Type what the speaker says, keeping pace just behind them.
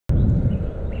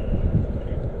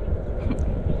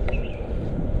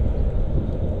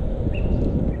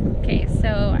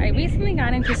recently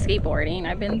got into skateboarding.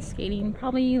 I've been skating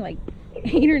probably like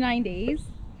 8 or 9 days.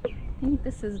 I think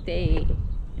this is day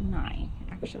 9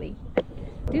 actually.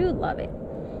 Dude, love it.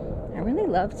 I really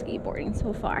love skateboarding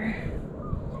so far.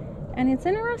 And it's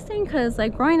interesting because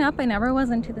like growing up I never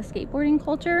was into the skateboarding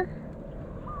culture,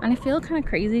 and I feel kind of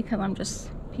crazy because I'm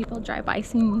just, people drive by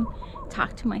seeing me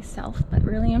talk to myself, but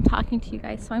really I'm talking to you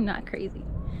guys, so I'm not crazy.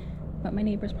 But my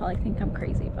neighbors probably think I'm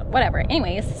crazy, but whatever.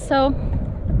 Anyways, so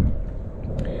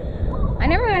I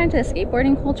never got into the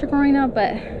skateboarding culture growing up,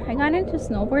 but I got into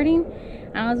snowboarding,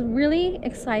 and I was really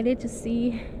excited to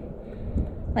see,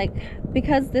 like,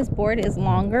 because this board is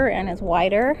longer and it's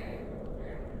wider,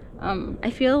 I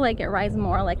feel like it rides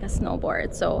more like a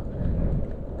snowboard, so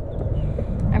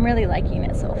I'm really liking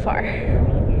it so far.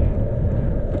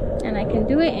 And I can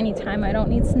do it anytime. I don't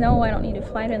need snow. I don't need to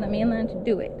fly to the mainland to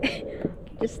do it. I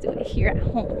can just do it here at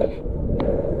home,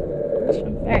 which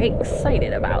I'm very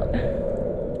excited about.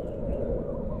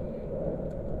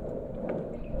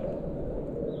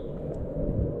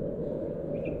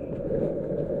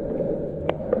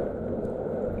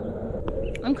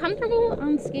 I'm comfortable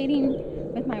on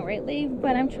skating with my right leg,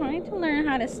 but I'm trying to learn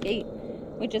how to skate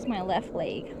with just my left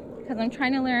leg, because I'm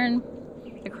trying to learn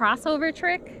the crossover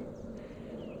trick.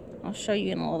 I'll show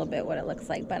you in a little bit what it looks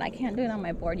like, but I can't do it on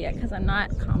my board yet because I'm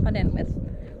not confident with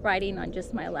riding on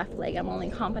just my left leg. I'm only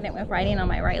confident with riding on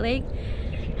my right leg,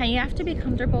 and you have to be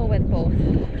comfortable with both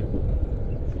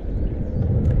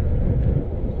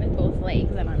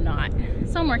legs, and I'm not.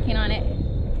 So I'm working on it,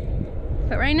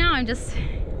 but right now I'm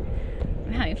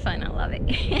having fun. I love it.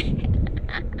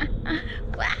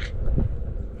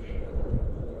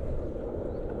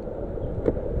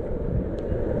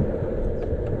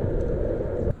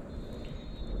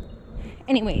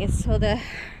 Anyways, so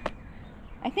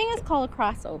I think it's called a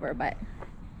crossover, but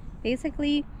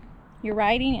basically you're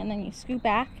riding and then you scoot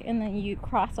back and then you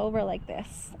cross over like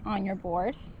this on your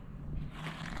board.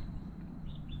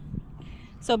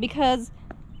 So because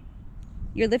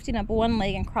you're lifting up one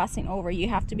leg and crossing over, you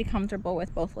have to be comfortable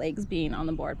with both legs being on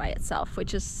the board by itself,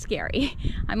 which is scary.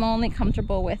 I'm only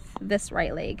comfortable with this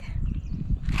right leg.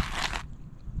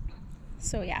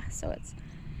 So yeah, so it's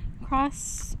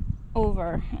cross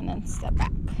over and then step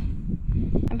back.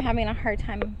 I'm having a hard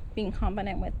time being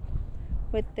confident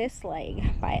with this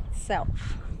leg by itself.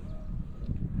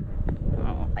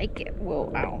 I don't like it.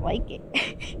 Whoa, I don't like it.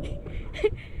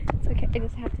 It's okay, I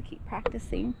just have to keep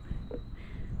practicing.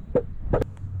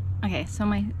 Okay, so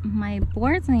my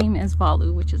board's name is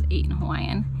Walu, which is 8 in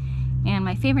Hawaiian, and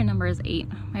my favorite number is 8.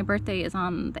 My birthday is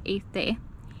on the 8th day,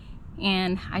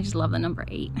 and I just love the number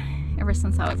 8. Ever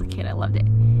since I was a kid, I loved it.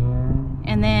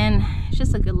 And then it's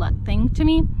just a good luck thing to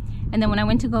me. And then when I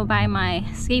went to go buy my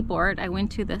skateboard, I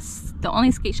went to the only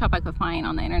skate shop I could find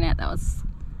on the internet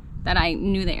that I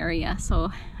knew the area.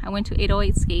 So I went to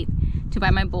 808 Skate to buy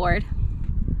my board,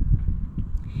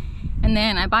 and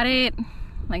then I bought it.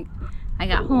 Like, I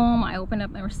got home, I opened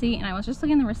up my receipt, and I was just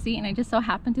looking at the receipt, and it just so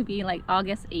happened to be like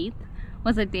August 8th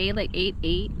was a day, like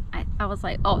 8/8. I was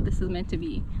like, oh, this is meant to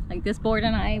be. Like, this board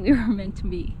and I, we were meant to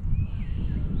be.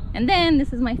 And then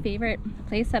this is my favorite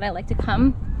place that I like to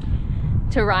come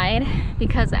to ride,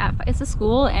 because it's a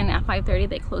school, and at 5:30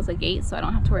 they close the gate, so I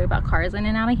don't have to worry about cars in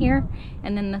and out of here.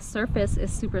 And then the surface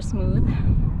is super smooth.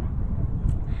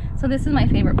 So this is my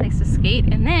favorite place to skate.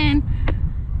 And then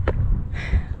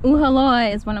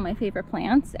uhaloa is one of my favorite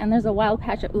plants, and there's a wild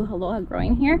patch of uhaloa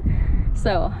growing here.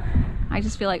 So I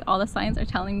just feel like all the signs are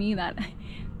telling me that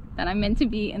I'm meant to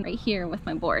be in right here with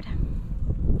my board.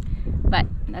 But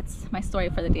that's my story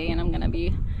for the day, and I'm gonna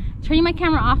be turning my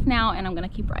camera off now, and I'm gonna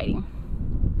keep riding.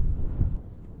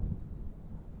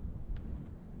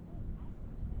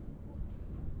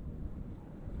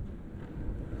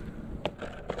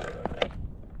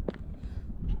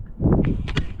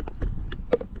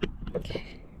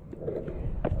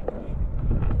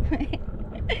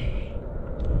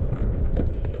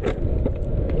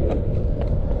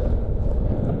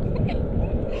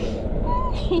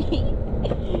 Okay.